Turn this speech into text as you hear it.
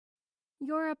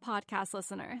You're a podcast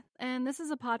listener, and this is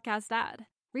a podcast ad.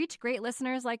 Reach great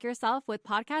listeners like yourself with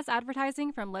podcast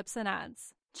advertising from Libsyn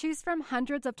Ads. Choose from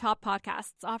hundreds of top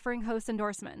podcasts offering host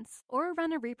endorsements, or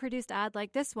run a reproduced ad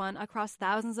like this one across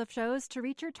thousands of shows to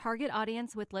reach your target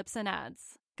audience with Libsyn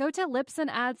Ads. Go to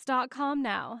libsynads.com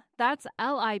now. That's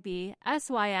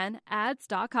LIBSYN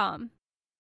ads.com.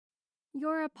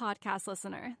 You're a podcast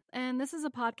listener, and this is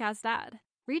a podcast ad.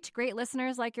 Reach great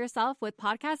listeners like yourself with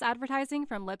podcast advertising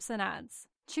from Libsyn Ads.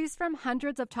 Choose from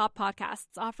hundreds of top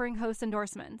podcasts offering host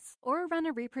endorsements, or run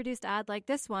a reproduced ad like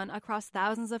this one across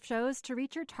thousands of shows to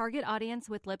reach your target audience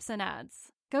with Libsyn Ads.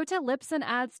 Go to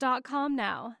libsynads.com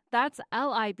now. That's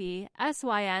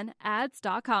LIBSYN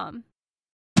ads.com.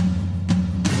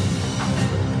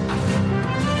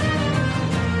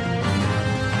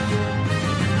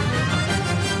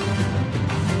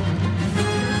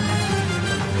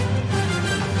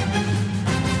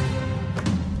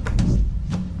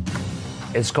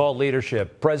 It's called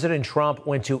leadership. President Trump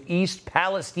went to East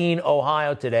Palestine,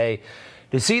 Ohio today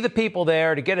to see the people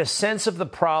there, to get a sense of the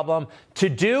problem, to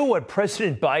do what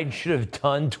President Biden should have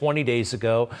done 20 days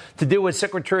ago, to do what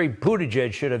Secretary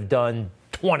Buttigieg should have done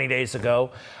 20 days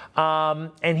ago.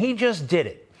 And he just did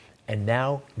it. And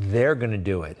now they're going to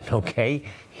do it, okay?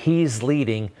 He's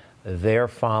leading, they're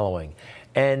following.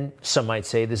 And some might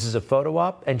say this is a photo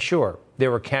op. And sure,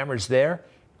 there were cameras there,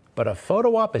 but a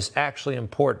photo op is actually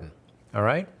important. All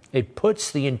right? It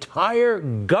puts the entire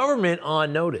government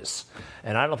on notice.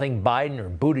 And I don't think Biden or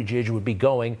Buttigieg would be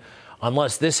going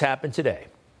unless this happened today.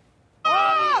 Get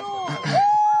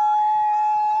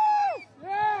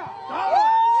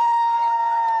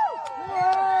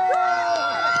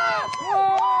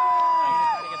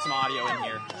some audio in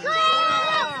here.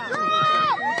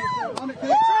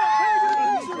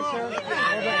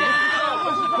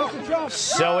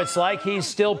 So it's like he's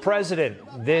still president.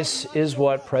 This is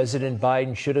what President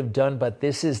Biden should have done, but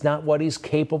this is not what he's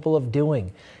capable of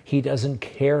doing. He doesn't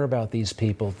care about these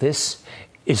people. This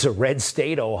is a red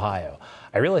state, Ohio.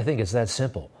 I really think it's that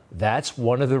simple. That's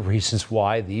one of the reasons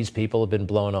why these people have been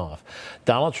blown off.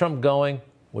 Donald Trump going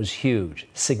was huge,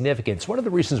 significant. It's one of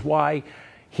the reasons why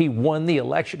he won the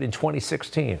election in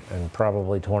 2016 and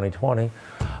probably 2020.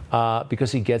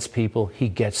 Because he gets people, he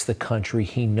gets the country,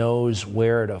 he knows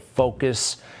where to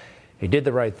focus. He did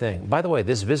the right thing. By the way,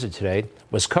 this visit today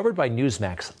was covered by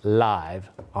Newsmax live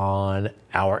on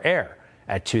our air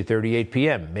at 2:38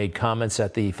 p.m. Made comments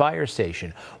at the fire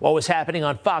station. What was happening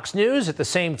on Fox News at the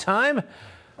same time?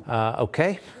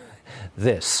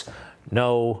 This.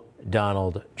 No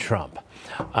Donald Trump.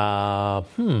 How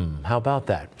about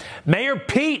that? Mayor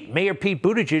Pete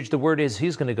Buttigieg, the word is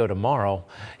he's going to go tomorrow.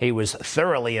 He was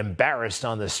thoroughly embarrassed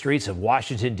on the streets of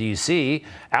Washington, D.C.,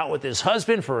 out with his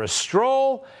husband for a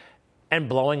stroll and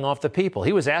blowing off the people.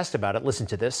 He was asked about it. Listen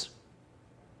to this.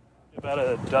 About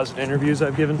a dozen interviews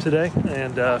I've given today,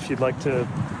 and if you'd like to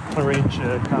arrange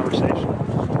a conversation,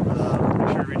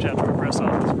 be sure to reach out to our press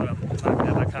office, but I'm not going to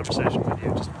have that conversation with you.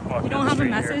 Just walking down the street. You don't have a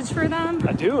message for them?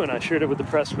 I do, and I shared it with the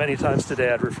press many times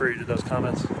today. I'd refer you to those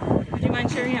comments. Would you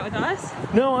mind sharing it with us?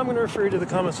 No, I'm going to refer you to the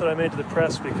comments that I made to the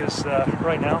press because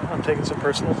right now I'm taking some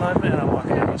personal time and I'm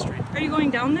walking down the street. Are you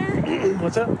going down there?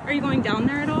 What's that? Are you going down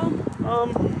there at all?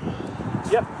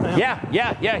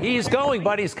 Yeah, he's going,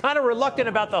 but he's kind of reluctant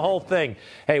about the whole thing.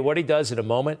 Hey, what he does in a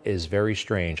moment is very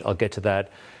strange. I'll get to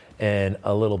that in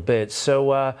a little bit.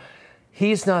 So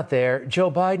he's not there. Joe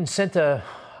Biden sent a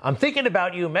 "I'm thinking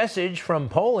about you" message from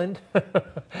Poland,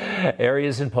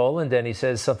 areas in Poland, and he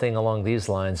says something along these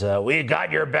lines. We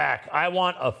got your back. I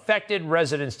want affected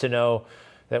residents to know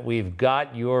that we've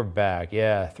got your back.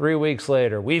 Yeah, 3 weeks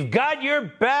later, we've got your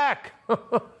back.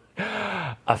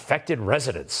 Affected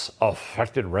residents.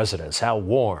 How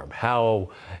warm. How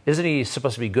isn't he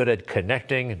supposed to be good at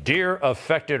connecting? Dear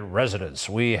affected residents,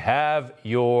 we have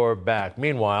your back.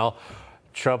 Meanwhile,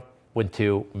 Trump went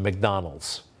to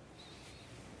McDonald's.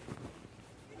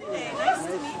 Hey, nice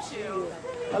to meet you.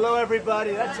 Hello,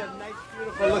 everybody. That's a nice,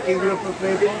 beautiful looking group of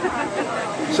people.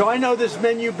 So I know this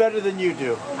menu better than you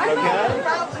do. Okay?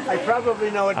 I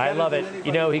probably know it better. I love it. Than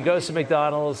you know, he goes to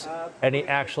McDonald's and he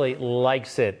actually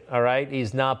likes it. All right.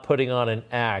 He's not putting on an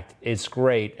act. It's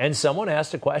great. And someone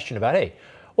asked a question about, hey,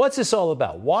 what's this all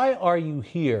about? Why are you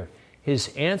here?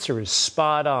 His answer is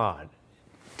spot on.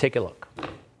 Take a look.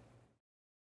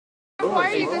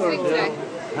 Why are you visiting today?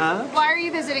 Huh? Why are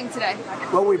you visiting today?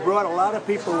 Well, we brought a lot of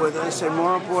people with us, and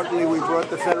more importantly, we brought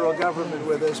the federal government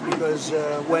with us because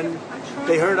when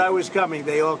they heard I was coming,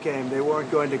 they all came. They weren't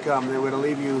going to come. They were going to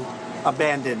leave you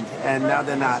abandoned, and now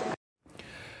they're not.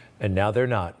 And now they're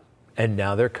not. And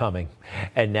now they're coming.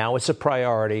 And now it's a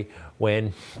priority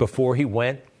when before he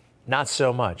went, not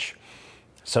so much.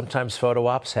 Sometimes photo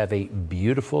ops have a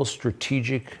beautiful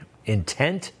strategic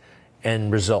intent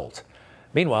and result.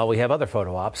 Meanwhile, we have other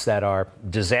photo ops that are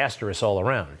disastrous all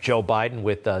around. Joe Biden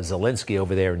with Zelensky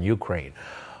over there in Ukraine.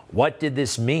 What did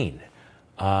this mean?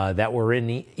 That we're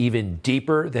in even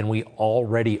deeper than we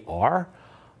already are?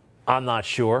 I'm not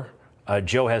sure.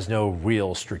 Joe has no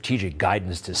real strategic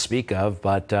guidance to speak of,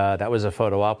 but that was a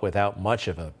photo op without much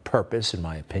of a purpose, in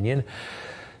my opinion.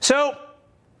 So,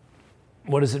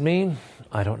 what does it mean?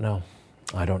 I don't know.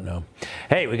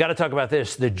 Hey, we got to talk about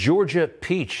this. The Georgia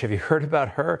Peach. Have you heard about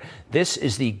her? This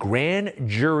is the grand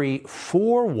jury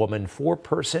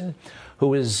four-person,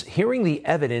 who is hearing the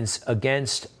evidence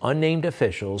against unnamed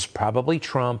officials, probably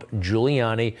Trump,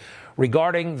 Giuliani,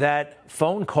 regarding that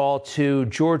phone call to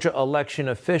Georgia election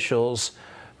officials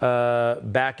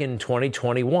back in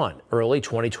 2021, early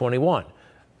 2021.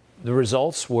 The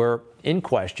results were in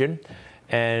question.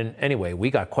 And anyway, we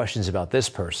got questions about this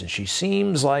person. She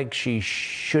seems like she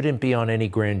shouldn't be on any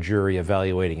grand jury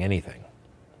evaluating anything.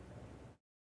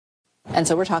 And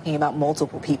so we're talking about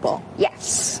multiple people.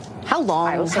 Yes.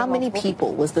 How many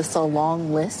people? Was this a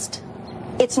long list?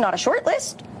 It's not a short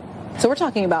list. So we're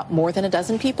talking about more than a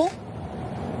dozen people?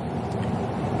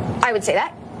 I would say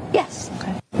that. Yes.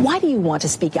 Okay. Why do you want to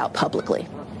speak out publicly?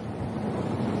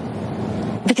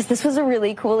 Because this was a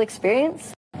really cool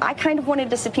experience. I kind of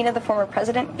wanted to subpoena the former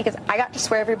president because I got to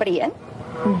swear everybody in.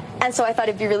 And so I thought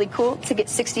it'd be really cool to get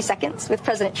 60 seconds with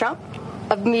President Trump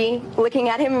of me looking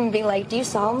at him and being like, do you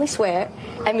solemnly swear?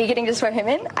 And me getting to swear him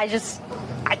in. I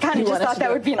kind of just thought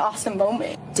that would be an awesome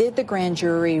moment. Did the grand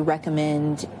jury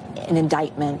recommend an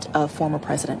indictment of former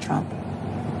President Trump?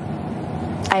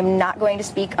 I'm not going to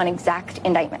speak on exact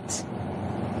indictments.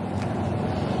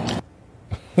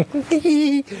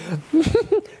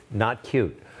 Not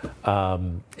cute.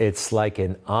 It's like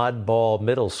an oddball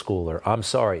middle schooler. I'm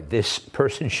sorry, this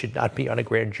person should not be on a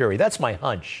grand jury. That's my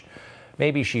hunch.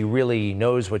 Maybe she really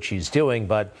knows what she's doing,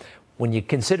 but when you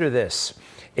consider this,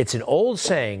 it's an old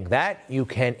saying that you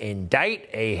can indict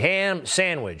a ham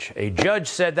sandwich. A judge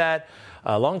said that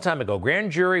a long time ago.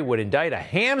 Grand jury would indict a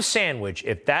ham sandwich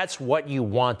if that's what you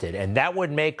wanted, and that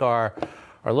would make our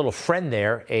little friend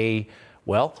there a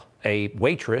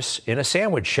waitress in a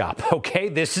sandwich shop, okay?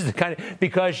 This is the kind of,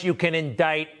 because you can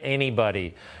indict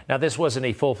anybody. Now, this wasn't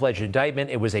a full-fledged indictment.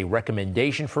 It was a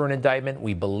recommendation for an indictment,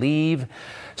 we believe.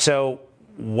 So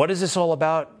what is this all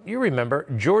about? You remember,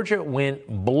 Georgia went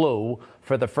blue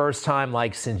for the first time,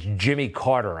 like, since Jimmy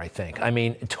Carter, I think. I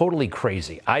mean, totally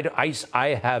crazy.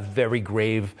 I have very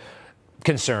grave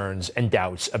concerns and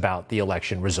doubts about the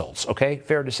election results, okay?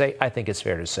 Fair to say? I think it's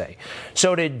fair to say.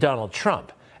 So did Donald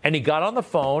Trump. And he got on the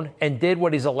phone and did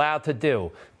what he's allowed to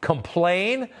do.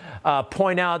 Complain,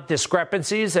 point out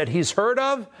discrepancies that he's heard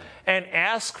of, and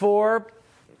ask for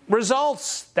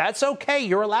results. That's okay.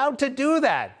 You're allowed to do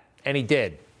that. And he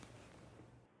did.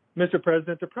 Mr.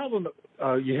 President, the problem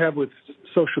you have with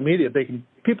social media,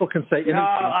 people can say anything.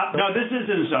 No, this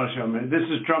isn't social media. This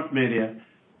is Trump media.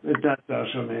 It's not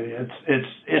social media.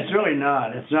 It's really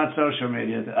not. It's not social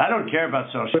media. I don't care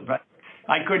about social, but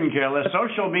I couldn't care less.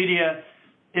 Social media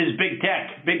is big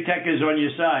tech. Big tech is on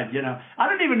your side, you know. I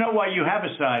don't even know why you have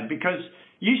a side, because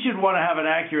you should want to have an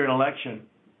accurate election.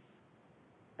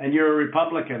 And you're a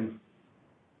Republican.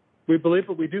 We believe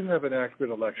that we do have an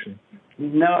accurate election.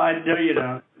 No, you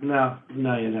don't. No,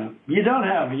 you don't. You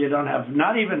don't have,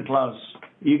 not even close.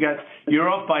 You're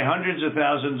off by hundreds of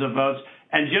thousands of votes,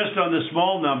 and just on the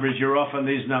small numbers, you're off on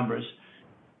these numbers.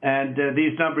 And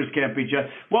these numbers can't be judged.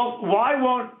 Well, why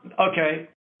won't, okay.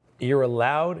 You're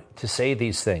allowed to say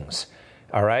these things,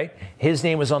 all right? His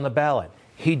name was on the ballot.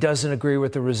 He doesn't agree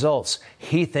with the results.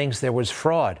 He thinks there was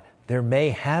fraud. There may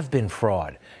have been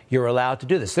fraud. You're allowed to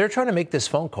do this. They're trying to make this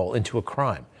phone call into a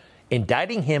crime.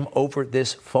 Indicting him over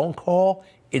this phone call,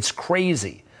 it's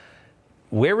crazy.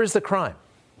 Where is the crime?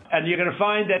 And you're going to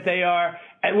find that they are,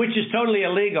 which is totally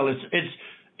illegal.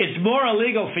 It's more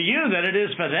illegal for you than it is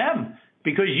for them,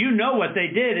 because you know what they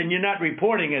did and you're not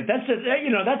reporting it. That's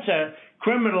a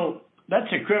criminal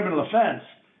offense.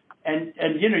 And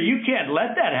you can't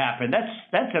let that happen.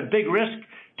 That's a big risk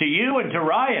to you and to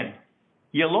Ryan,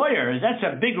 your lawyer. That's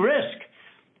a big risk.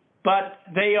 But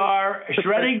they are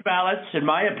shredding ballots, in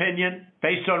my opinion,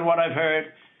 based on what I've heard,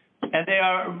 and they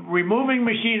are removing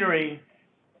machinery,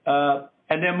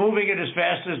 and they're moving it as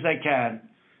fast as they can,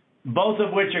 both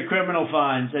of which are criminal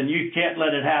fines, and you can't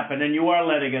let it happen, and you are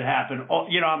letting it happen.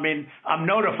 I'm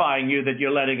notifying you that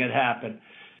you're letting it happen.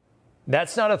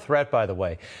 That's not a threat, by the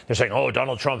way. They're saying, oh,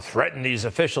 Donald Trump threatened these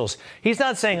officials. He's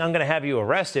not saying, I'm going to have you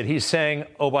arrested. He's saying,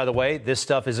 oh, by the way, this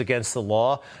stuff is against the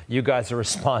law. You guys are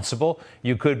responsible.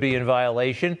 You could be in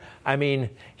violation. I mean,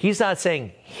 he's not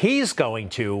saying he's going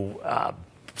to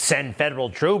send federal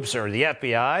troops or the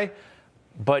FBI,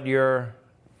 but you're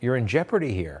in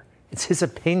jeopardy here. It's his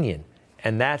opinion,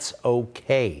 and that's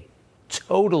okay.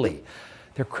 Totally.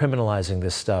 They're criminalizing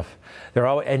this stuff.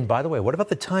 And by the way, what about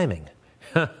the timing?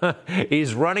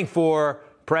 He's running for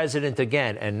president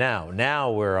again, and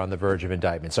now we're on the verge of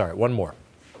indictments. All right, one more.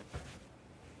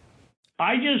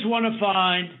 I just want to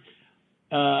find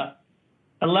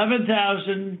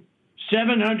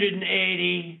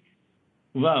 11,780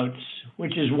 votes,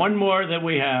 which is one more than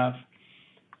we have,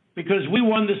 because we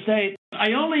won the state.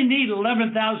 I only need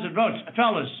 11,000 votes.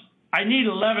 Fellas, I need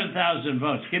 11,000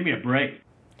 votes. Give me a break.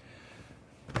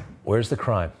 Where's the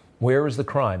crime? Where is the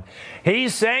crime?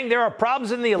 He's saying there are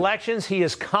problems in the elections. He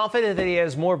is confident that he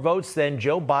has more votes than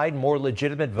Joe Biden, more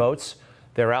legitimate votes.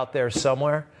 They're out there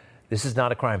somewhere. This is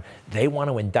not a crime. They want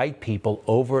to indict people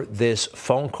over this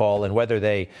phone call, and whether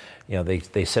they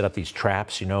set up these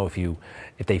traps.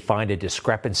 If they find a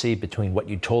discrepancy between what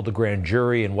you told the grand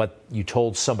jury and what you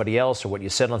told somebody else or what you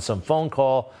said on some phone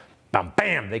call, bam,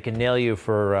 bam, they can nail you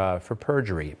for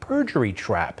perjury. Perjury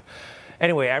trap.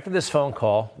 Anyway, after this phone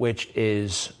call, which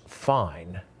is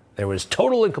fine, there was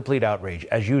total and complete outrage,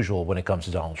 as usual, when it comes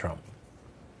to Donald Trump.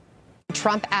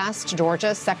 Trump asked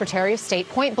Georgia's Secretary of State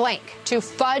point blank to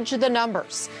fudge the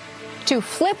numbers, to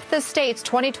flip the state's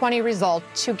 2020 result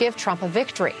to give Trump a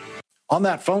victory. On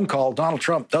that phone call, Donald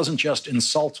Trump doesn't just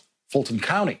insult Fulton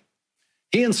County.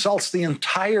 He insults the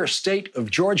entire state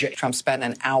of Georgia. Trump spent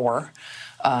an hour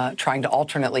trying to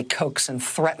alternately coax and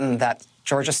threaten that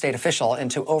Georgia state official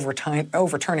into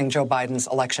overturning Joe Biden's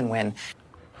election win.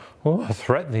 Oh,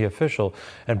 threaten the official.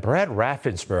 And Brad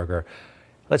Raffensperger,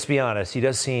 let's be honest, he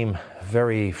does seem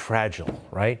very fragile,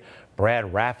 right?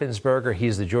 Brad Raffensperger,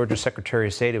 he's the Georgia Secretary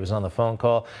of State. He was on the phone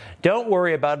call. Don't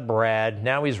worry about Brad.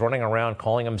 Now he's running around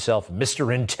calling himself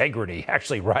Mr. Integrity,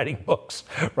 actually writing books.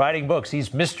 He's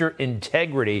Mr.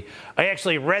 Integrity. I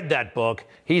actually read that book.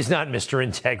 He's not Mr.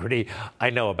 Integrity. I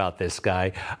know about this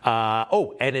guy.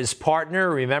 And his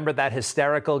partner, remember that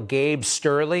hysterical Gabe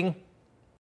Sterling?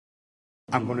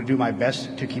 I'm going to do my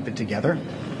best to keep it together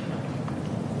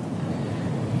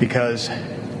because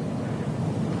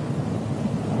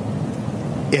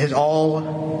it has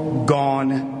all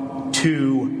gone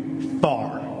too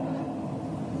far.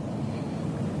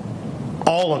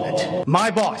 All of it.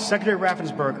 My boss, Secretary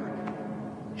Raffensperger,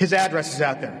 his address is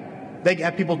out there. They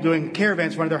have people doing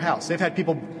caravans in front of their house. They've had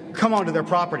people come onto their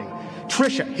property.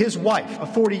 Trisha, his wife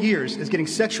of 40 years, is getting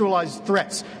sexualized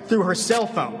threats through her cell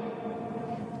phone.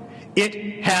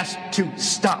 It has to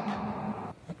stop.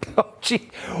 Oh, gee.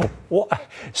 Well,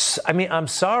 I mean, I'm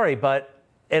sorry, but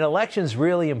an election's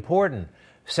really important.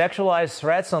 Sexualized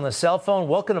threats on the cell phone?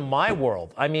 Welcome to my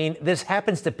world. I mean, this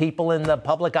happens to people in the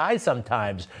public eye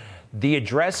sometimes. The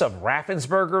address of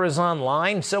Raffensperger is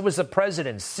online. So was the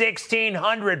president.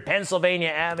 1600 Pennsylvania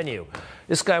Avenue.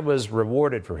 This guy was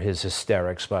rewarded for his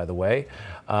hysterics, by the way.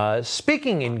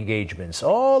 Speaking engagements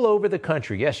all over the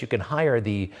country. Yes, you can hire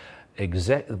the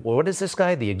what is this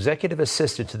guy? The executive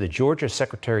assistant to the Georgia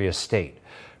Secretary of State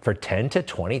for $10,000 to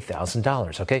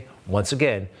 $20,000. Okay, once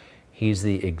again, he's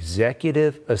the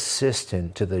executive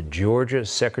assistant to the Georgia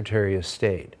Secretary of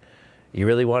State. You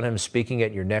really want him speaking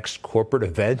at your next corporate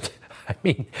event? I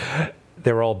mean,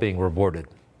 they're all being rewarded.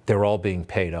 They're all being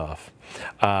paid off.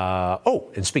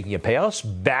 And speaking of payoffs,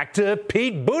 back to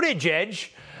Pete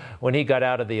Buttigieg. When he got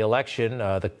out of the election,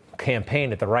 the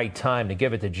campaign at the right time to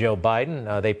give it to Joe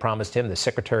Biden. They promised him the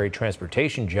Secretary of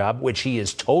Transportation job, which he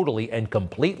is totally and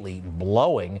completely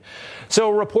blowing. So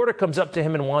a reporter comes up to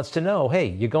him and wants to know, hey,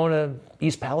 you going to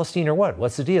East Palestine or what?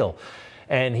 What's the deal?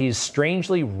 And he's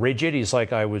strangely rigid. He's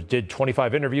like, did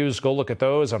 25 interviews. Go look at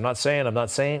those. I'm not saying.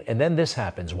 And then this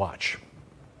happens. Watch.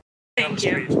 Thank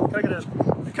you. Can I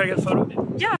get a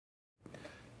photo? Yeah.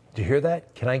 Do you hear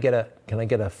that? Can I get a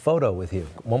photo with you?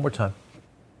 One more time.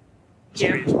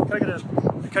 Yeah. Can I get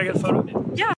a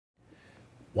photo? Yeah.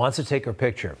 Wants to take her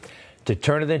picture. To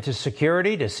turn it into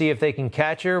security, to see if they can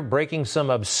catch her breaking some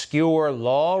obscure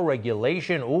law,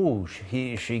 regulation. Ooh,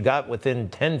 she got within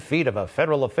 10 feet of a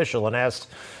federal official and asked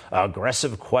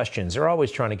aggressive questions. They're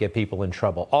always trying to get people in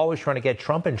trouble. Always trying to get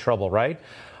Trump in trouble, right?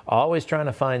 Always trying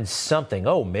to find something.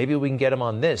 Oh, maybe we can get him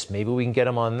on this. Maybe we can get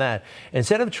him on that.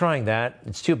 Instead of trying that,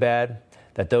 it's too bad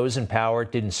that those in power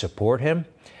didn't support him,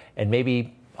 and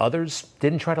maybe others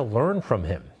didn't try to learn from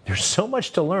him. There's so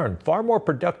much to learn, far more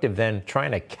productive than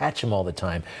trying to catch him all the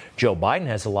time. Joe Biden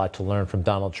has a lot to learn from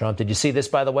Donald Trump. Did you see this,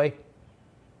 by the way?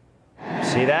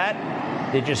 See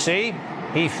that? Did you see?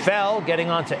 He fell getting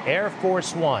onto Air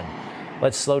Force One.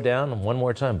 Let's slow down one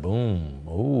more time. Boom.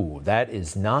 Ooh, that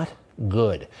is not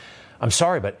good. I'm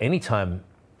sorry, but anytime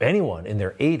anyone in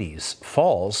their 80s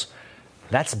falls,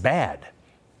 that's bad.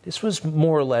 This was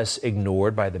more or less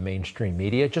ignored by the mainstream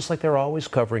media, just like they're always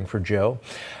covering for Joe.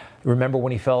 Remember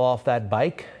when he fell off that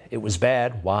bike? It was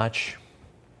bad. Watch.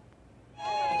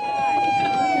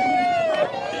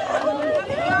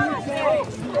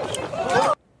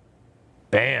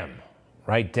 Bam.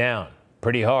 Right down.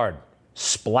 Pretty hard.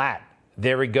 Splat.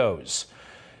 There he goes.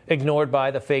 Ignored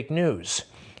by the fake news.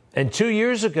 And 2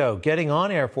 years ago, getting on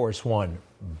Air Force One,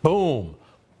 boom,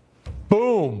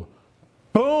 boom,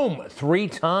 boom, 3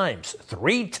 times.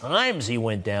 3 times he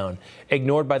went down,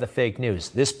 ignored by the fake news.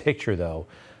 This picture, though,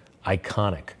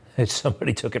 iconic.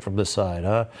 Somebody took it from the side,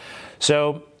 huh?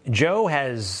 So Joe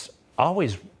has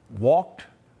always walked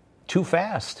too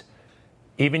fast.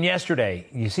 Even yesterday,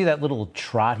 you see that little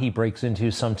trot he breaks into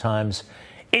sometimes?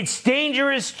 It's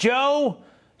dangerous, Joe.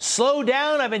 Slow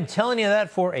down. I've been telling you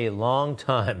that for a long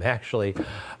time, actually,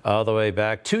 all the way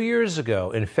back 2 years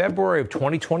ago. In February of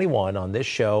 2021 on this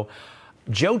show,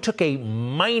 Joe took a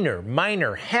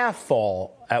minor half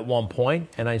fall at one point,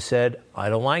 and I said, I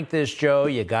don't like this, Joe.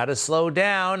 You got to slow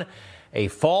down. A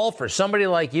fall for somebody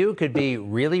like you could be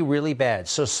really, really bad.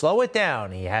 So slow it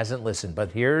down. He hasn't listened,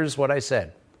 but here's what I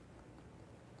said.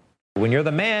 When you're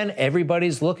the man,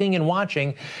 everybody's looking and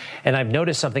watching, and I've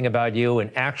noticed something about you,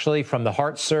 and actually, from the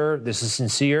heart, sir, this is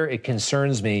sincere, it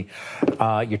concerns me.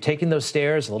 You're taking those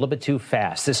stairs a little bit too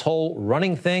fast. This whole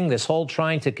running thing, this whole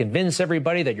trying to convince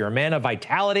everybody that you're a man of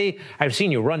vitality. I've seen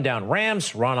you run down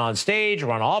ramps, run on stage,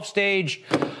 run off stage.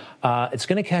 It's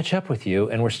going to catch up with you,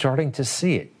 and we're starting to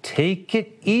see it. Take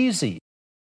it easy.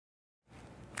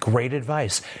 Great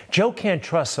advice. Joe can't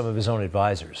trust some of his own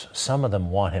advisors. Some of them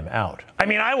want him out. I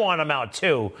mean, I want him out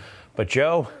too. But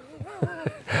Joe,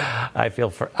 I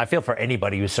feel for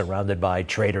anybody who's surrounded by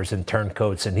traitors and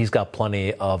turncoats, and he's got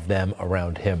plenty of them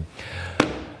around him.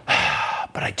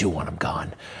 But I do want him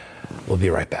gone. We'll be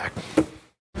right back.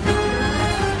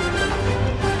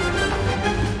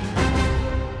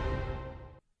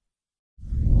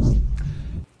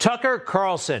 Tucker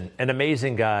Carlson, an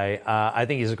amazing guy. I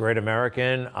think he's a great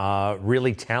American,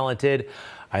 really talented.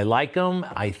 I like him.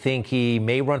 I think he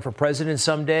may run for president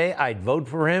someday. I'd vote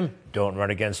for him. Don't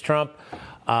run against Trump.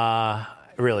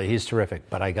 Really, he's terrific.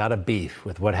 But I got a beef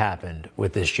with what happened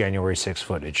with this January 6th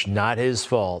footage. Not his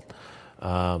fault.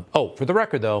 For the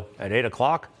record, though, at 8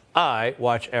 o'clock, I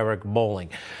watch Eric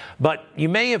bowling. But you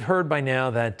may have heard by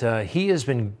now that he has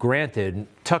been granted,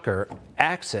 Tucker,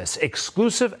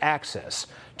 exclusive access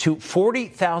to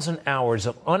 40,000 hours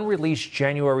of unreleased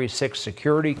January 6th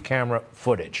security camera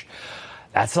footage.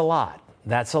 That's a lot.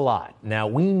 That's a lot. Now,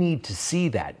 we need to see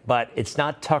that, but it's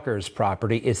not Tucker's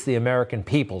property. It's the American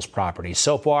people's property.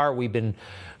 So far, we've been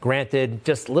granted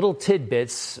just little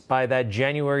tidbits by that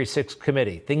January 6th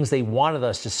committee, things they wanted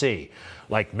us to see,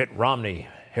 like Mitt Romney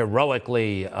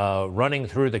heroically running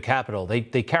through the Capitol. They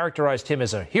characterized him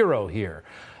as a hero here.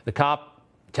 The cop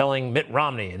telling Mitt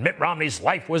Romney, and Mitt Romney's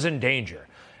life was in danger.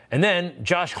 And then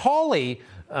Josh Hawley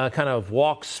kind of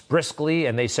walks briskly,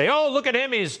 and they say, oh, look at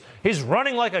him. He's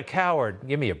running like a coward.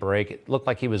 Give me a break. It looked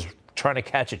like he was trying to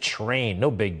catch a train.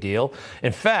 No big deal.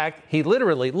 In fact, he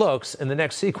literally looks in the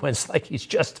next sequence like he's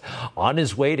just on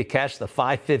his way to catch the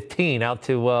 515 out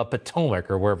to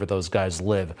Potomac or wherever those guys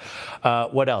live.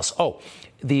 What else? Oh,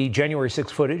 the January 6th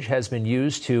footage has been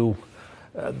used to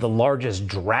the largest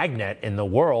dragnet in the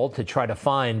world to try to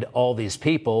find all these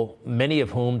people, many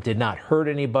of whom did not hurt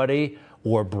anybody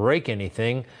or break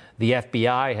anything. The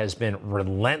FBI has been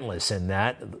relentless in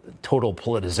that, total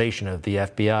politicization of the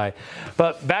FBI.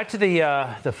 But back to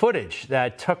the footage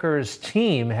that Tucker's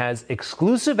team has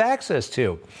exclusive access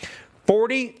to.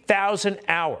 40,000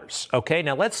 hours. Okay,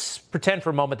 now let's pretend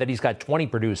for a moment that he's got 20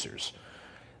 producers.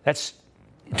 That's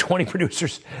 20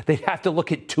 producers. They'd have to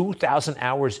look at 2,000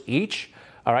 hours each.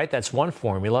 All right, that's one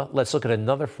formula. Let's look at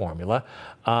another formula.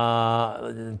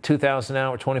 2,000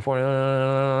 hours,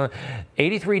 24,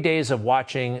 83 days of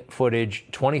watching footage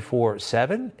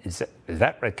 24/7. Is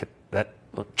that right?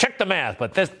 Check the math,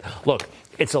 but look,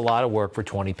 it's a lot of work for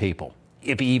 20 people.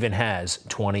 If he even has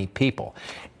 20 people,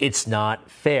 it's not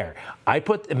fair.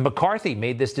 McCarthy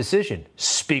made this decision.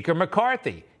 Speaker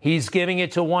McCarthy, he's giving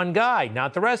it to one guy,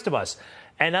 not the rest of us.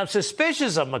 And I'm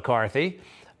suspicious of McCarthy.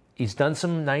 He's done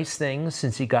some nice things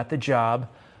since he got the job.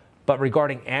 But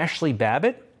regarding Ashley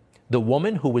Babbitt, the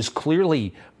woman who was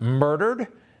clearly murdered,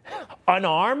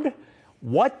 unarmed,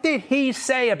 what did he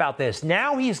say about this?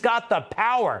 Now he's got the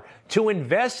power to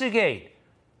investigate.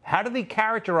 How did he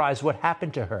characterize what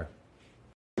happened to her?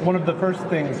 One of the first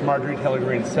things Marjorie Taylor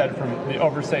Greene said from the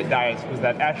oversight dais was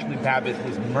that Ashley Babbitt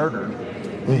was murdered.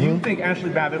 Do you think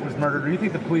Ashley Babbitt was murdered, or do you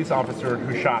think the police officer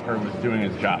who shot her was doing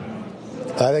his job?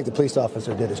 I think the police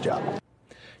officer did his job.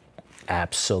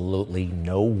 Absolutely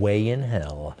no way in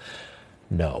hell.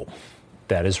 No,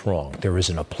 that is wrong. There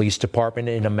isn't a police department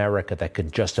in America that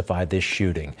could justify this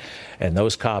shooting. And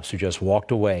those cops who just walked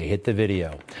away, hit the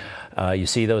video. You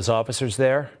see those officers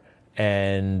there?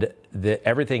 And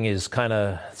everything is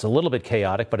it's a little bit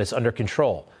chaotic, but it's under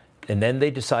control. And then they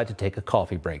decide to take a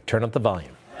coffee break. Turn up the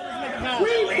volume. We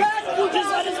beg you, just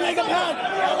let us make a pound.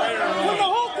 When the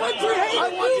whole country hates you, I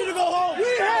want you to go home.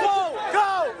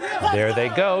 Go. There they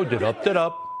go,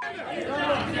 da-dup.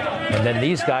 And then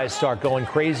these guys start going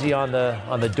crazy on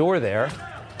the door there.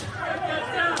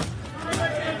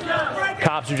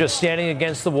 Cops are just standing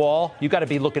against the wall. You got to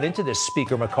be looking into this,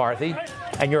 Speaker McCarthy.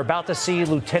 And you're about to see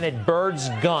Lieutenant Byrd's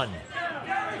gun.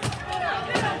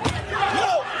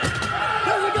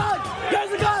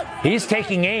 There's a gun! He's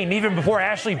taking aim even before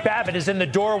Ashley Babbitt is in the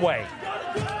doorway.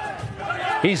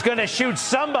 He's going to shoot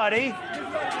somebody.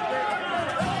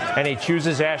 And he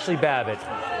chooses Ashley Babbitt.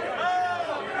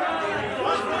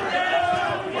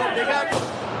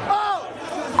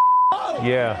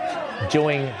 Yeah,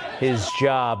 doing his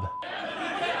job.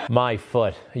 My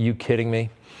foot. Are you kidding me?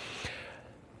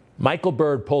 Michael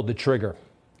Byrd pulled the trigger.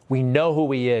 We know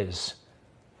who he is.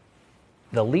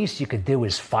 The least you could do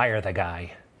is fire the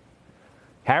guy.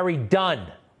 Harry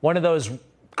Dunn, one of those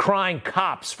crying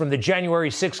cops from the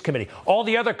January 6th committee. All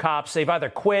the other cops, they've either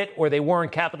quit or they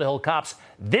weren't Capitol Hill cops.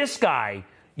 This guy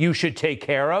you should take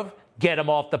care of. Get him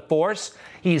off the force.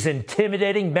 He's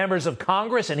intimidating members of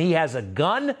Congress and he has a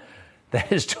gun. That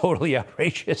is totally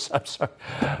outrageous. I'm sorry.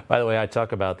 By the way, I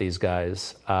talk about these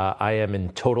guys. I am in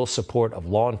total support of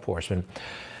law enforcement,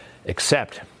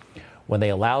 except when they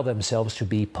allow themselves to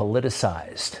be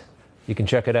politicized. You can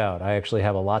check it out. I actually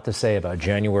have a lot to say about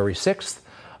January 6th,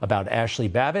 about Ashley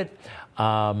Babbitt,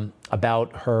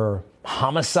 about her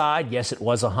homicide. Yes, it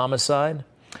was a homicide.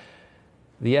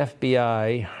 The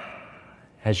FBI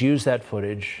has used that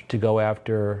footage to go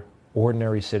after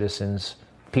ordinary citizens,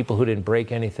 people who didn't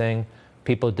break anything,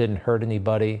 people who didn't hurt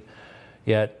anybody,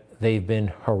 yet they've been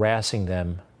harassing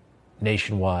them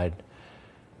nationwide.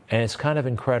 And it's kind of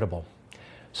incredible.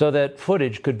 So that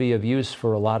footage could be of use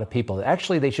for a lot of people.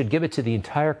 Actually, they should give it to the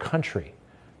entire country,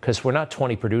 because we're not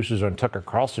 20 producers on Tucker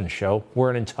Carlson's show. We're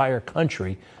an entire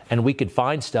country, and we could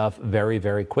find stuff very,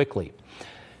 very quickly.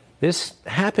 This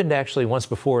happened actually once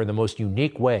before in the most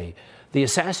unique way. The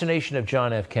assassination of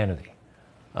John F. Kennedy.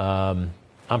 I'm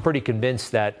pretty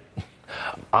convinced that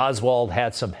Oswald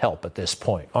had some help at this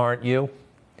point, aren't you?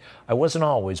 I wasn't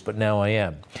always, but now I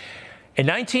am. In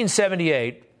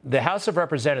 1978, the House of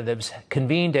Representatives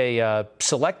convened a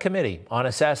select committee on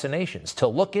assassinations to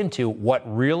look into what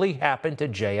really happened to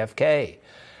JFK.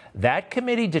 That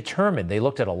committee determined, they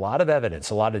looked at a lot of evidence,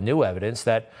 a lot of new evidence,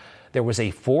 that there was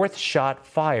a fourth shot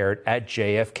fired at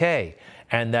JFK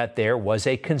and that there was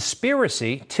a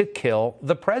conspiracy to kill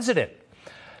the president.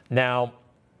 Now,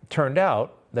 turned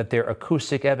out that their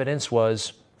acoustic evidence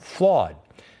was flawed.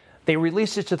 They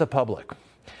released it to the public.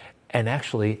 And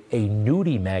actually, a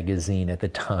nudie magazine at the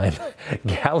time,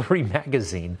 Gallery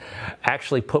Magazine,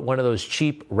 actually put one of those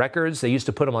cheap records, they used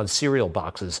to put them on cereal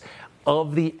boxes,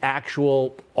 of the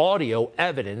actual audio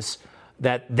evidence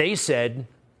that they said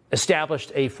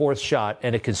established a fourth shot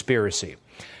and a conspiracy.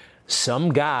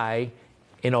 Some guy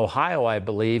in Ohio, I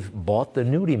believe, bought the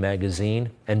nudie magazine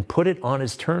and put it on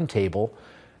his turntable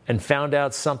and found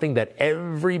out something that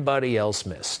everybody else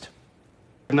missed.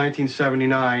 In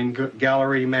 1979,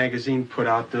 Gallery Magazine put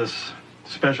out this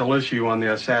special issue on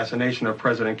the assassination of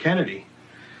President Kennedy.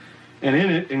 And in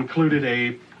it included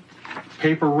a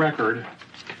paper record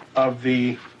of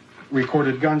the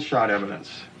recorded gunshot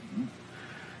evidence.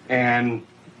 And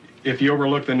if you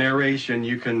overlook the narration,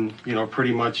 you can,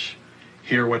 pretty much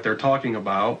hear what they're talking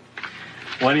about.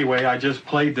 Well, anyway, I just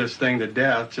played this thing to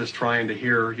death, just trying to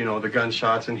hear, the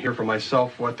gunshots and hear for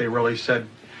myself what they really said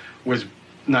was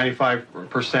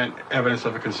 95% evidence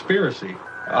of a conspiracy.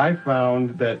 I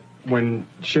found that when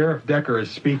Sheriff Decker is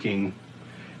speaking,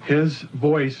 his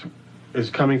voice is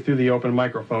coming through the open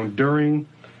microphone during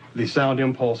the sound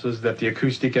impulses that the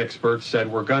acoustic experts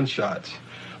said were gunshots.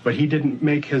 But he didn't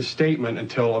make his statement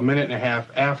until a minute and a half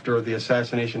after the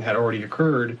assassination had already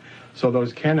occurred, so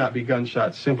those cannot be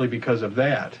gunshots simply because of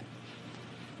that.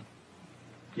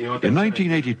 In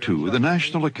 1982, the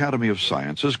National Academy of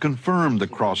Sciences confirmed the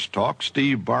crosstalk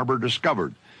Steve Barber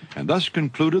discovered, and thus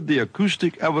concluded the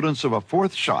acoustic evidence of a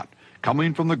fourth shot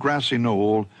coming from the grassy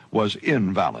knoll was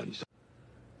invalid.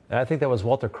 I think that was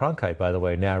Walter Cronkite, by the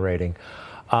way, narrating.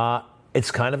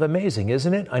 It's kind of amazing,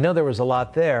 isn't it? I know there was a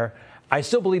lot there. I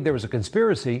still believe there was a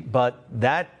conspiracy, but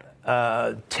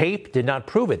that tape did not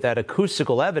prove it. That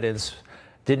acoustical evidence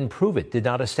didn't prove it, did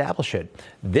not establish it.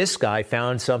 This guy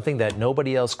found something that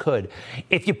nobody else could.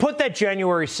 If you put that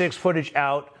January 6th footage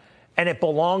out and it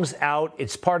belongs out,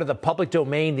 it's part of the public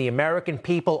domain, the American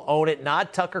people own it,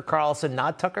 not Tucker Carlson,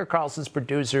 not Tucker Carlson's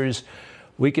producers,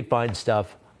 we could find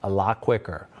stuff a lot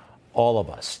quicker. All of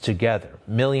us together,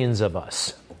 millions of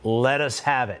us. Let us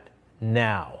have it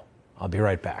now. I'll be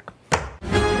right back.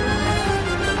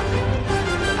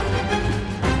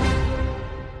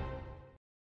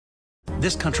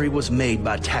 This country was made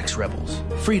by tax rebels,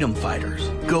 freedom fighters,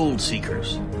 gold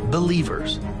seekers,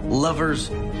 believers, lovers,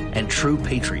 and true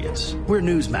patriots. We're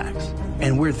Newsmax,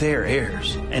 and we're their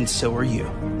heirs, and so are you.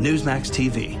 Newsmax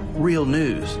TV, real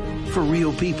news for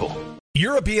real people.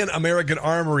 European American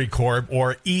Armory Corp,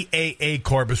 or EAA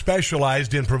Corp, is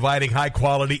specialized in providing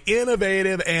high-quality,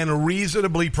 innovative, and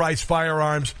reasonably priced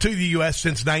firearms to the U.S.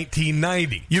 since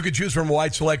 1990. You can choose from a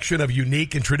wide selection of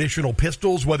unique and traditional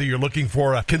pistols, whether you're looking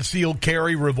for a concealed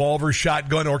carry, revolver,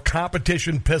 shotgun, or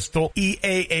competition pistol,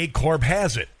 EAA Corp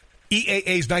has it.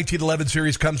 EAA's 1911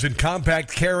 series comes in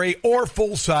compact carry or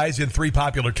full size in 3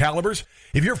 popular calibers.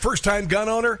 If you're a first-time gun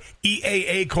owner,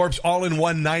 EAA Corp's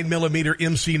all-in-one 9mm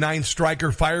MC9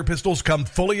 Striker fire pistols come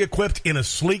fully equipped in a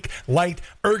sleek, light,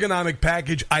 ergonomic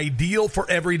package ideal for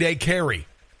everyday carry.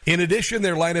 In addition,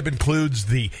 their lineup includes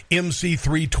the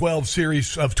MC312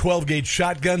 series of 12-gauge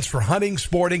shotguns for hunting,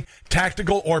 sporting,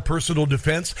 tactical, or personal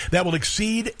defense that will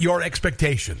exceed your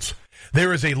expectations.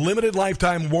 There is a limited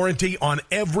lifetime warranty on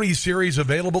every series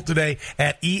available today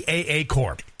at EAA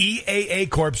Corp. EAA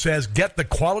Corp says get the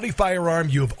quality firearm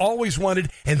you've always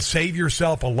wanted and save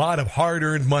yourself a lot of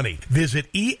hard-earned money.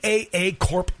 Visit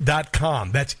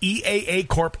EAAcorp.com. That's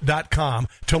EAAcorp.com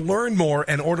to learn more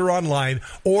and order online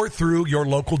or through your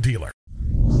local dealer.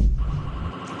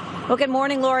 Well, good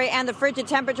morning, Lori. And the frigid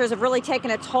temperatures have really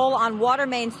taken a toll on water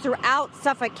mains throughout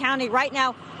Suffolk County. Right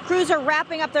now, crews are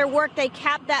wrapping up their work. They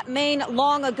capped that main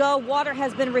long ago. Water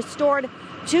has been restored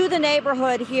to the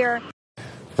neighborhood here.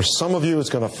 For some of you, it's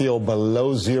going to feel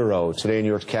below zero today in New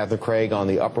York's Catherine Craig on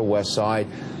the Upper West Side,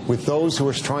 with those who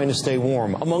are trying to stay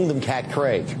warm, among them Kat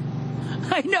Craig.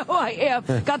 I know I am.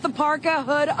 Got the parka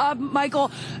hood up,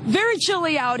 Michael. Very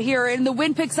chilly out here, and the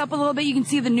wind picks up a little bit. You can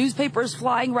see the newspapers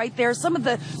flying right there. Some of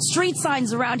the street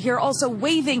signs around here also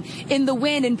waving in the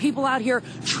wind, and people out here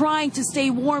trying to stay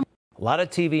warm. A lot of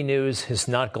TV news is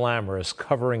not glamorous,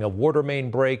 covering a water main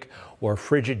break or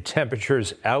frigid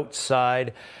temperatures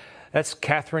outside. That's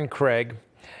Catherine Craig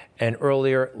and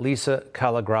earlier Lisa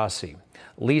Calagrassi.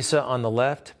 Lisa on the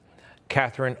left,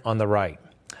 Catherine on the right.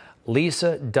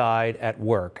 Lisa died at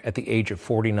work at the age of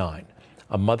 49,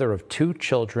 a mother of 2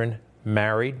 children,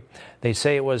 married. They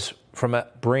say it was from a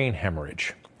brain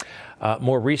hemorrhage.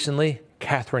 More recently,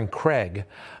 Catherine Craig,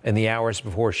 in the hours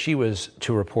before she was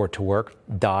to report to work,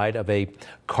 died of a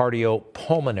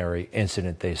cardiopulmonary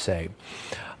incident, they say.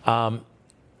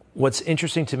 What's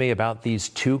interesting to me about these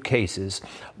 2 cases,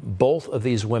 both of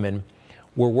these women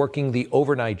were working the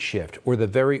overnight shift or the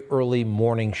very early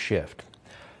morning shift.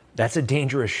 That's a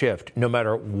dangerous shift. No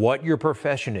matter what your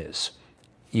profession is,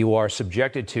 you are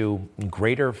subjected to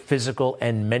greater physical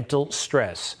and mental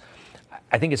stress.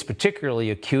 I think it's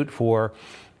particularly acute for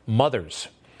mothers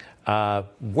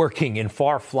working in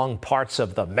far-flung parts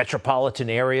of the metropolitan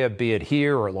area, be it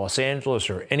here or Los Angeles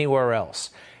or anywhere else.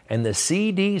 And the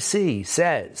CDC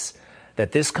says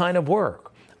that this kind of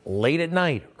work, late at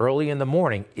night, early in the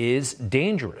morning, is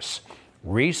dangerous.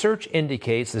 Research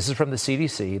indicates, this is from the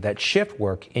CDC, that shift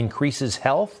work increases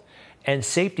health and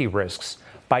safety risks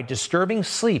by disturbing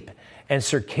sleep and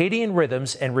circadian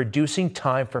rhythms and reducing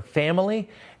time for family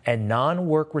and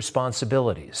non-work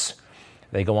responsibilities.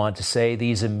 They go on to say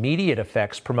these immediate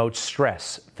effects promote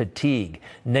stress, fatigue,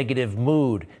 negative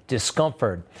mood,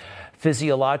 discomfort,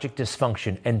 physiologic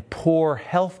dysfunction, and poor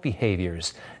health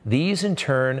behaviors. These, in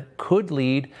turn, could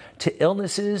lead to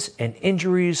illnesses and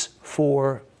injuries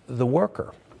for the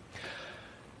worker.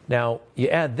 Now, you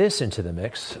add this into the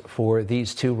mix for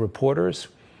these 2 reporters.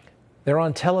 They're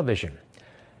on television.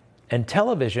 And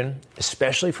television,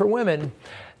 especially for women,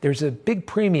 there's a big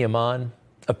premium on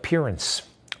appearance,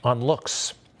 on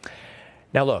looks.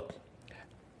 Now, look,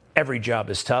 every job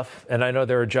is tough, and I know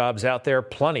there are jobs out there,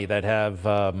 plenty, that have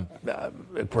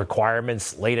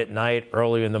requirements late at night,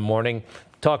 early in the morning.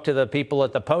 Talk to the people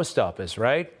at the post office,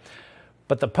 right?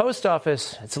 But the post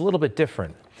office, it's a little bit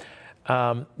different.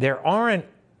 There aren't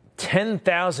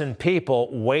 10,000 people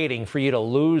waiting for you to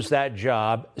lose that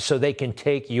job so they can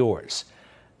take yours.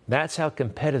 That's how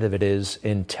competitive it is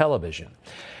in television.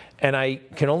 And I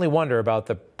can only wonder about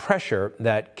the pressure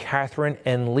that Catherine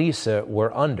and Lisa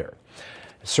were under.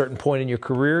 At a certain point in your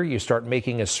career, you start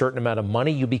making a certain amount of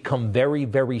money. You become very,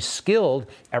 very skilled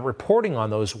at reporting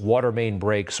on those water main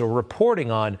breaks or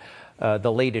reporting on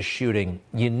the latest shooting.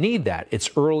 You need that. It's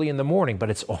early in the morning,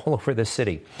 but it's all over the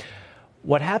city.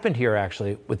 What happened here,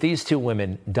 actually, with these two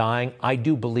women dying, I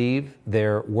do believe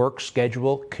their work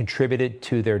schedule contributed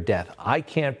to their death. I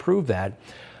can't prove that,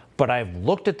 but I've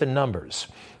looked at the numbers.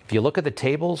 If you look at the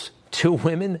tables, two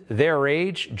women their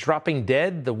age dropping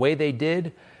dead the way they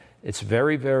did, it's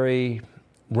very, very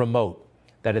remote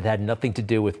that it had nothing to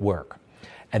do with work.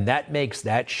 And that makes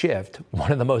that shift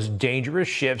one of the most dangerous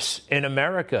shifts in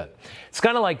America. It's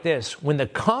kind of like this. When the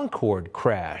Concorde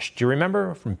crashed, do you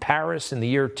remember, from Paris in the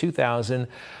year 2000?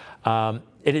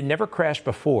 It had never crashed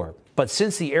before. But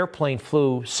since the airplane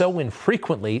flew so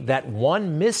infrequently, that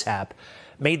one mishap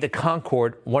made the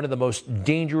Concorde one of the most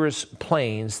dangerous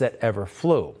planes that ever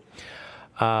flew.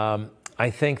 I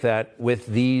think that with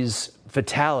these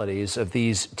fatalities of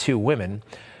these two women,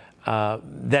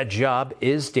 that job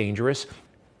is dangerous.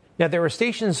 Now, there are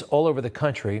stations all over the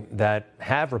country that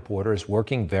have reporters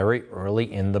working very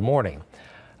early in the morning.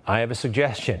 I have a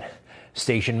suggestion.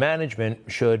 Station management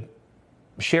should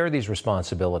share these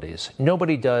responsibilities.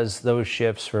 Nobody does those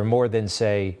shifts for more than,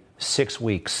 say, 6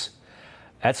 weeks.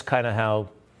 That's kind of how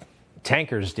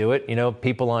tankers do it. You know,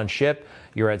 people on ship,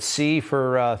 you're at sea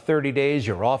for 30 days,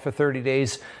 you're off for 30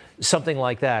 days, something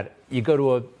like that. You go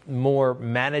to a more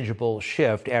manageable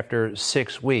shift after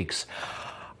 6 weeks.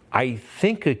 I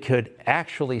think it could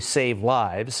actually save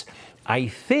lives. I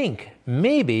think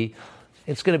maybe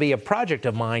it's going to be a project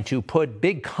of mine to put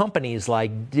big companies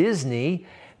like Disney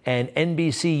and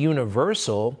NBC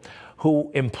Universal,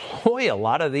 who employ a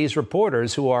lot of these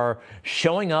reporters who are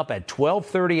showing up at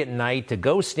 12:30 at night to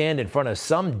go stand in front of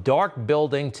some dark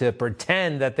building to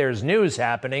pretend that there's news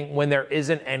happening when there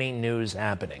isn't any news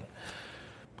happening.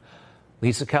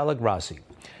 Lisa Calagrassi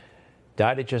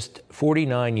died at just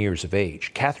 49 years of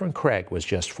age. Catherine Craig was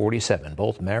just 47,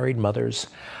 both married mothers.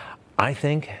 I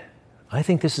think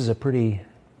this is a pretty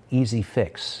easy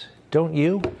fix. Don't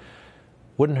you?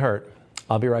 Wouldn't hurt.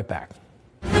 I'll be right back.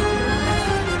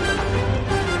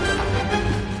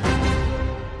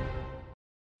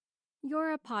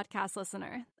 You're a podcast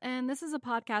listener, and this is a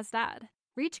podcast ad.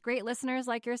 Reach great listeners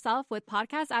like yourself with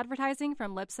podcast advertising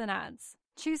from Libsyn Ads.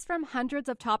 Choose from hundreds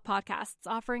of top podcasts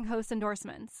offering host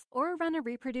endorsements, or run a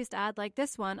reproduced ad like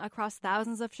this one across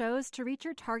thousands of shows to reach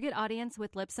your target audience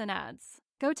with Libsyn Ads.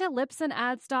 Go to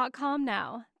libsynads.com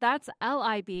now. That's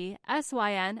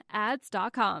LIBSYN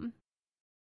ads.com.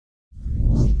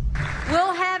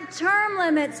 We'll have term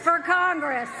limits for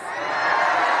Congress.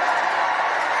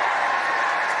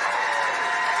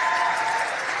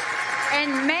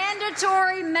 And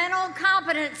mandatory mental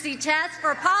competency tests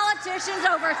for politicians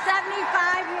over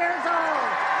 75 years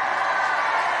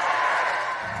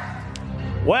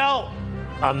old. Well,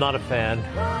 I'm not a fan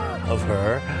of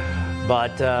her,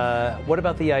 but what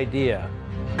about the idea?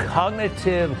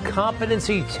 Cognitive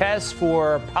competency tests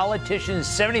for politicians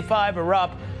 75 or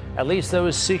up, at least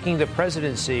those seeking the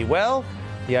presidency. Well,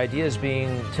 the idea is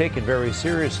being taken very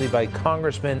seriously by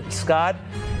Congressman Scott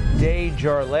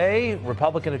DesJarlais,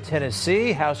 Republican of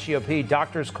Tennessee, House GOP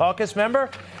Doctors Caucus member,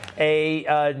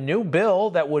 a new bill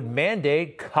that would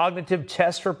mandate cognitive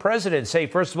tests for presidents. Hey,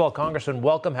 first of all, Congressman,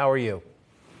 welcome. How are you?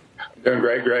 Doing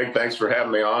great, Greg. Thanks for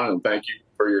having me on, and thank you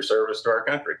for your service to our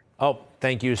country. Oh,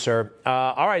 thank you, sir.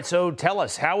 All right, so tell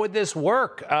us, how would this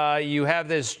work? You have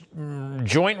this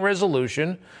joint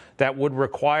resolution that would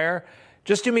require,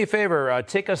 just do me a favor,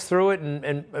 take us through it,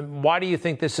 and why do you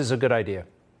think this is a good idea?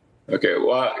 Okay,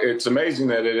 well, it's amazing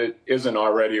that it isn't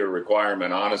already a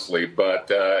requirement, honestly,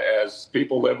 but as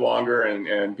people live longer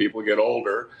and people get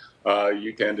older,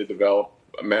 you tend to develop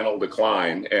mental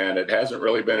decline, and it hasn't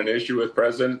really been an issue with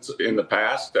presidents in the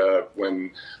past.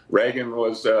 When Reagan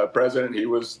was president, he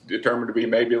was determined to be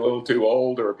maybe a little too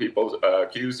old, or people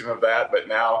accused him of that. But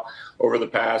now, over the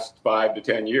past 5 to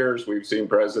 10 years, we've seen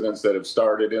presidents that have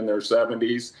started in their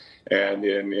 70s, and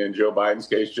in Joe Biden's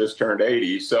case, just turned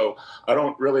 80. So I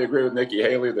don't really agree with Nikki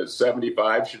Haley that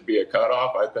 75 should be a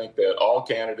cutoff. I think that all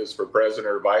candidates for president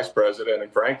or vice president,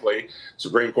 and frankly,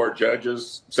 Supreme Court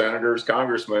judges, senators,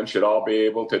 congressmen, should all be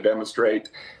able to demonstrate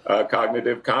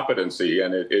cognitive competency,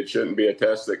 and it shouldn't be a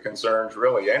test that concerns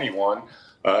really anyone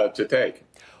to take.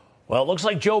 Well, it looks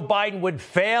like Joe Biden would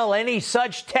fail any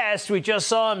such test. We just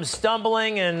saw him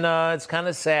stumbling, and it's kind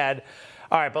of sad.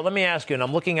 All right, but let me ask you, and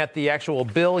I'm looking at the actual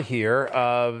bill here.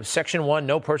 Section 1,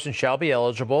 no person shall be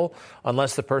eligible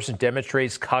unless the person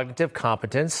demonstrates cognitive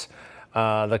competence.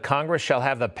 The Congress shall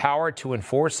have the power to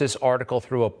enforce this article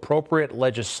through appropriate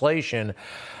legislation.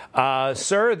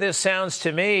 Sir, this sounds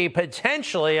to me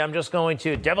potentially, I'm just going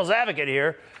to devil's advocate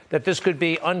here, that this could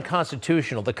be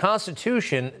unconstitutional. The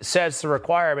Constitution sets the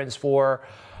requirements for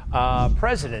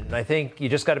president. And I think you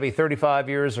just got to be 35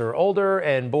 years or older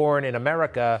and born in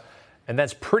America. And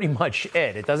that's pretty much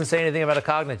it. It doesn't say anything about a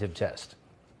cognitive test.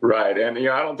 Right. And,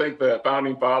 I don't think the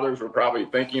founding fathers were probably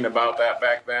thinking about that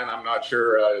back then. I'm not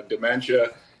sure dementia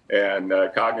and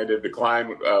cognitive decline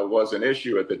was an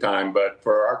issue at the time. But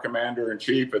for our commander in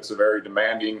chief, it's a very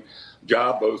demanding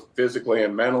job, both physically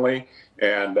and mentally.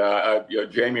 And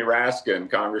Jamie Raskin,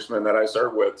 congressman that I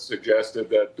served with, suggested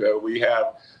that we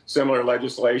have similar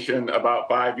legislation about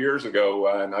 5 years ago.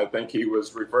 And I think he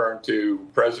was referring to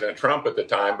President Trump at the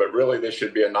time. But really, this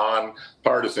should be a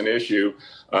nonpartisan issue.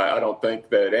 I don't think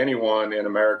that anyone in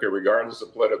America, regardless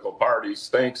of political parties,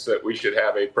 thinks that we should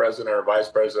have a president or vice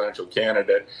presidential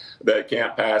candidate that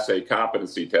can't pass a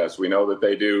competency test. We know that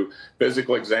they do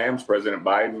physical exams. President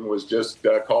Biden was just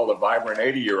called a vibrant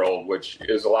 80-year-old, which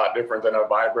is a lot different than a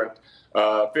vibrant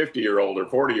 50-year-old or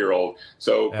 40-year-old.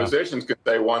 So physicians can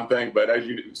say one thing, but as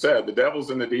you said, the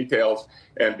devil's in the details,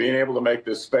 and being able to make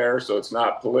this fair so it's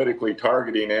not politically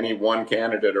targeting any one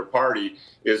candidate or party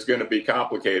is going to be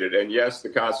complicated. And yes, the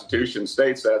Constitution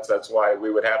states that. So that's why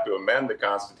we would have to amend the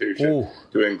Constitution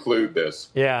to include this.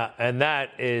 Yeah, and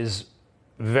that is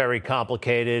very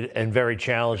complicated and very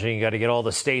challenging. You got to get all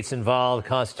the states involved,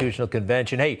 Constitutional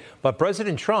Convention. Hey, but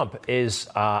President Trump is,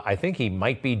 I think he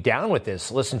might be down with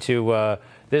this. Listen to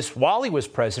this while he was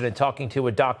president talking to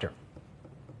a doctor.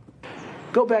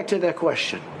 Go back to that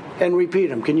question and repeat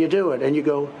them. Can you do it? And you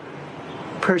go,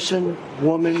 person,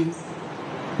 woman,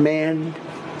 man,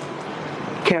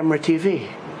 camera, TV.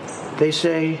 They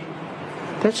say,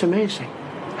 that's amazing.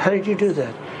 How did you do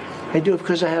that? I do it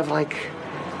because I have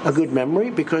a good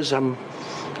memory, because I'm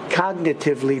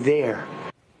cognitively there.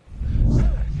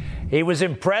 He was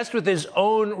impressed with his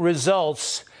own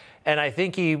results, and I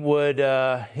think he would,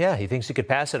 he thinks he could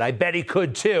pass it. I bet he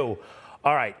could, too.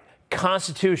 All right,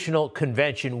 Constitutional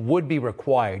Convention would be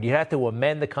required. You'd have to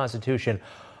amend the Constitution.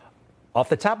 Off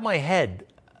the top of my head,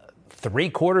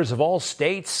 3/4 of all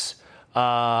states.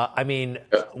 What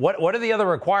are the other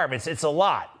requirements? It's a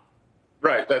lot.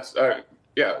 Right, that's...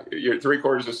 your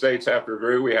 3/4 of states have to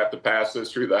agree. We have to pass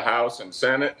this through the House and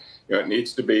Senate. It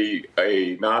needs to be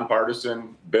a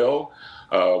nonpartisan bill.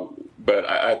 But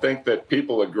I think that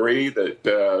people agree that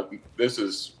this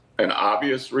is an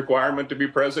obvious requirement to be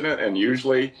president. And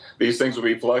usually these things will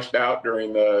be flushed out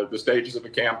during the stages of a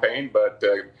campaign. But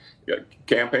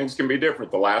campaigns can be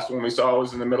different. The last one we saw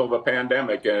was in the middle of a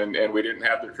pandemic, and we didn't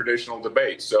have the traditional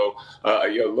debate. So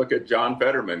look at John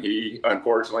Fetterman. He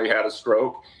unfortunately had a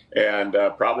stroke and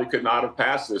probably could not have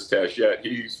passed this test yet.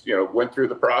 He's, went through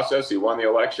the process. He won the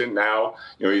election. Now,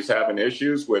 he's having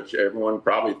issues, which everyone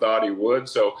probably thought he would.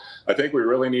 So I think we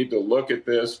really need to look at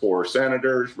this for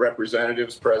senators,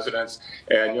 representatives, presidents,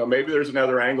 and, maybe there's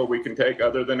another angle we can take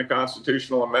other than a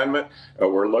constitutional amendment.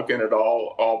 We're looking at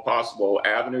all possible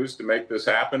avenues to make this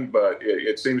happen, but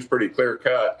it seems pretty clear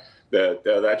cut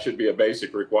that should be a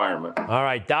basic requirement. All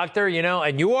right, doctor,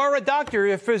 and you are a doctor,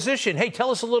 you're a physician. Hey,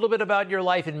 tell us a little bit about your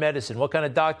life in medicine. What kind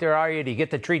of doctor are you? Do you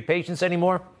get to treat patients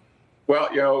anymore? Well,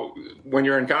 when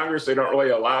you're in Congress, they don't really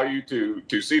allow you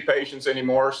to see patients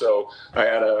anymore. So I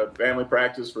had a family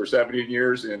practice for 17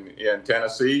 years in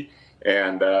Tennessee.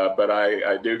 But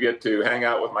I do get to hang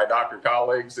out with my doctor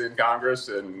colleagues in Congress,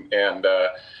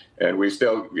 and we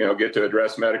still, get to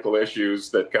address medical issues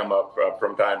that come up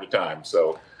from time to time.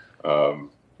 So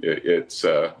it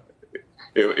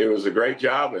was a great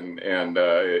job, and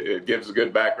it gives a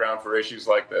good background for issues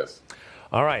like this.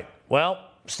 All right. Well,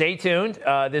 stay tuned.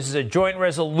 This is a joint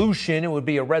resolution. It would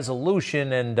be a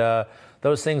resolution, and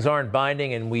those things aren't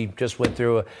binding. And we just went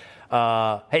through.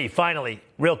 Hey, finally,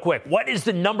 real quick, what is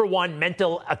the #1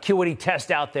 mental acuity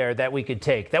test out there that we could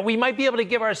take that we might be able to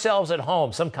give ourselves at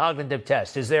home? Some cognitive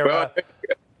test. Is there? Well,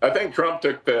 I think Trump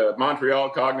took the Montreal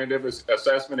Cognitive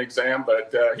Assessment exam,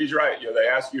 but he's right. They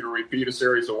ask you to repeat a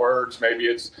series of words. Maybe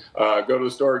it's go to the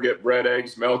store, get bread,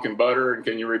 eggs, milk, and butter, and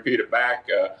can you repeat it back?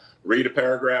 Read a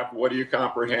paragraph. What do you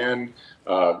comprehend?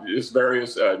 Just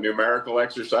various numerical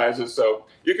exercises. So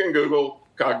you can Google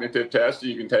cognitive tests.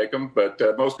 You can take them, but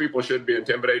most people shouldn't be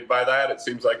intimidated by that. It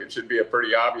seems like it should be a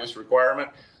pretty obvious requirement,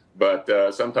 but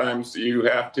sometimes you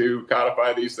have to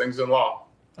codify these things in law.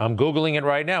 I'm Googling it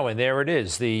right now, and there it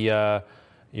is. You're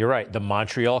right, the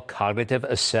Montreal Cognitive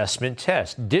Assessment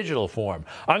Test, digital form.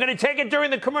 I'm going to take it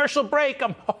during the commercial break.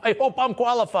 I hope I'm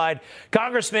qualified.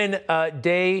 Congressman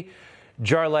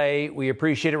Desjarlais, we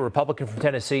appreciate it. Republican from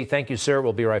Tennessee. Thank you, sir.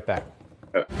 We'll be right back.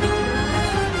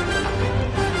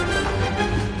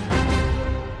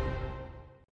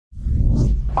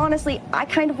 Honestly, I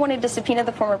kind of wanted to subpoena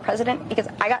the former president because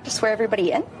I got to swear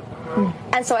everybody in.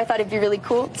 And so I thought it'd be really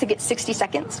cool to get 60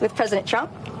 seconds with President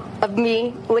Trump of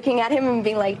me looking at him and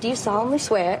being like, do you solemnly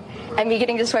swear? And me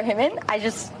getting to swear him in. I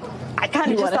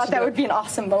kind of just thought that would be an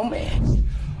awesome moment.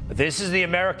 This is the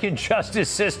American justice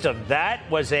system. That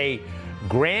was a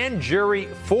grand jury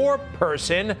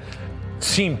four-person.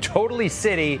 Seemed totally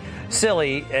silly,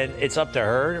 and it's up to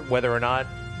her whether or not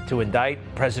to indict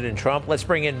President Trump. Let's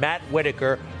bring in Matt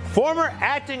Whitaker, former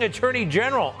acting attorney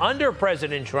general under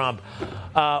President Trump.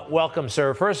 Welcome,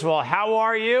 sir. First of all, how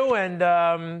are you?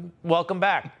 And welcome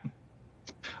back.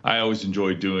 I always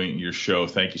enjoy doing your show.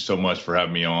 Thank you so much for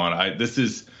having me on. This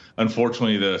is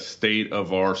unfortunately the state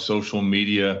of our social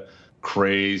media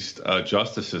crazed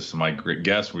justice system. I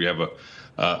guess we have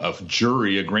a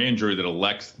jury, a grand jury that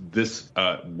elects this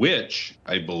witch,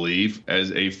 I believe,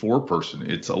 as a four-person.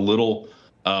 It's a little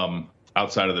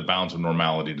outside of the bounds of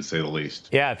normality, to say the least.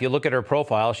 Yeah, if you look at her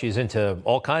profile, she's into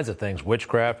all kinds of things,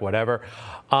 witchcraft, whatever.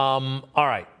 All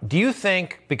right. Do you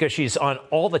think, because she's on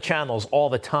all the channels all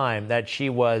the time, that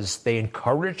they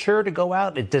encouraged her to go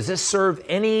out? Does this serve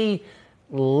any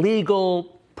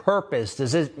legal purpose?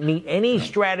 Does it meet any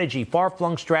strategy,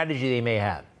 far-flung strategy they may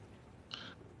have?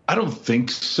 I don't think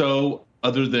so,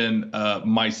 other than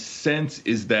my sense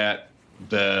is that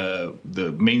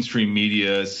the mainstream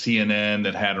media, CNN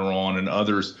that had her on, and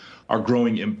others are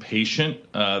growing impatient.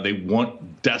 They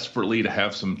want desperately to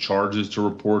have some charges to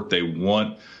report. They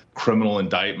want criminal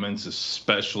indictments,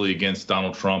 especially against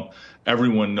Donald Trump.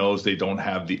 Everyone knows they don't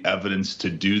have the evidence to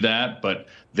do that, but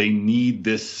they need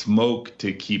this smoke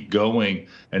to keep going.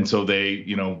 And so they,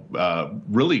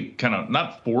 really kind of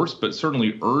not force, but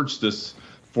certainly urge this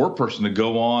four-person to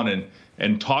go on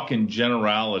and talk in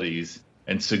generalities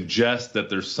and suggest that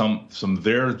there's some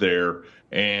there.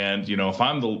 And, if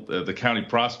I'm the county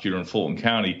prosecutor in Fulton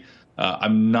County,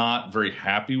 I'm not very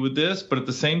happy with this. But at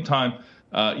the same time,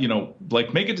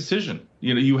 make a decision.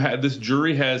 This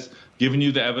jury has given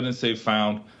you the evidence they've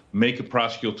found. Make a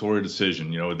prosecutorial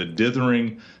decision. The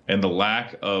dithering and the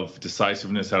lack of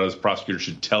decisiveness out of this prosecutor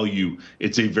should tell you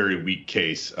it's a very weak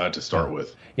case to start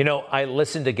with. I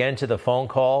listened again to the phone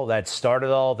call that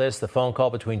started all this, the phone call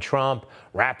between Trump,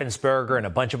 Raffensperger, and a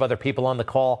bunch of other people on the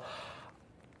call.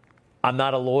 I'm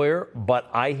not a lawyer, but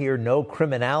I hear no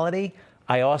criminality.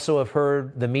 I also have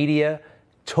heard the media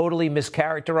totally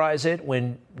mischaracterize it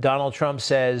when Donald Trump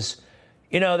says,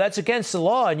 that's against the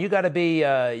law, and you got to be,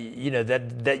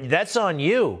 that's on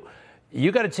you.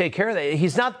 You got to take care of that.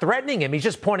 He's not threatening him. He's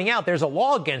just pointing out there's a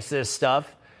law against this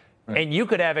stuff, and you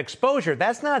could have exposure.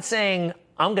 That's not saying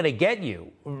I'm going to get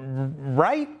you,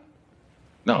 right?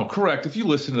 No, correct. If you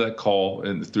listen to that call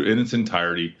in its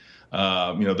entirety,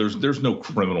 there's no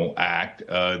criminal act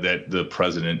that the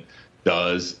president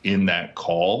does in that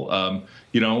call.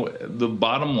 The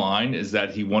bottom line is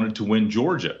that he wanted to win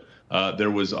Georgia.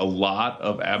 There was a lot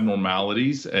of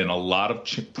abnormalities and a lot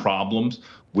of problems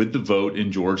with the vote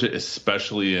in Georgia,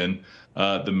 especially in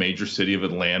the major city of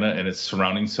Atlanta and its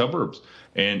surrounding suburbs.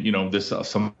 And, this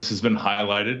has been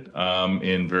highlighted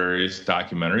in various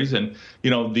documentaries. And,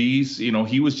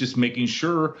 he was just making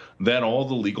sure that all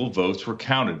the legal votes were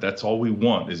counted. That's all we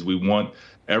want, is we want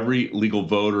every legal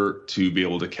voter to be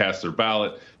able to cast their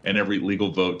ballot and every legal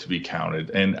vote to be counted.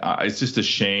 And it's just a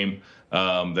shame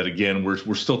that, again,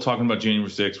 we're still talking about January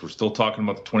 6th. We're still talking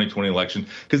about the 2020 election,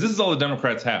 because this is all the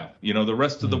Democrats have. The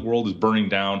rest of the world is burning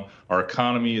down. Our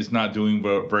economy is not doing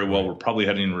very well. We're probably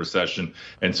heading into recession.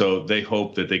 And so they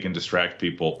hope that they can distract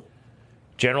people.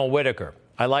 General Whitaker.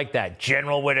 I like that.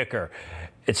 General Whitaker.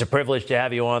 It's a privilege to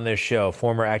have you on this show,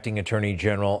 former acting attorney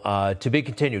general. To be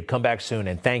continued. Come back soon.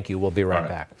 And thank you. We'll be right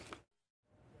back.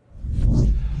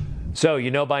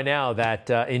 So by now that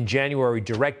in January,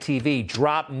 DirecTV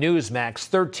dropped Newsmax,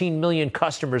 13 million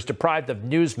customers deprived of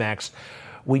Newsmax.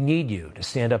 We need you to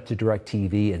stand up to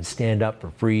DirecTV and stand up for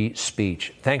free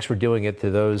speech. Thanks for doing it to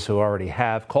those who already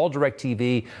have. Call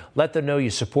DirecTV. Let them know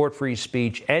you support free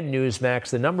speech and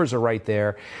Newsmax. The numbers are right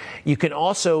there. You can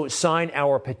also sign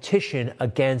our petition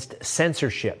against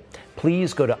censorship.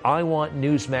 Please go to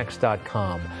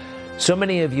iwantnewsmax.com. So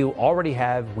many of you already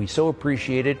have. We so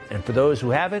appreciate it. And for those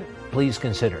who haven't, please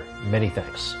consider. Many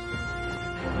thanks.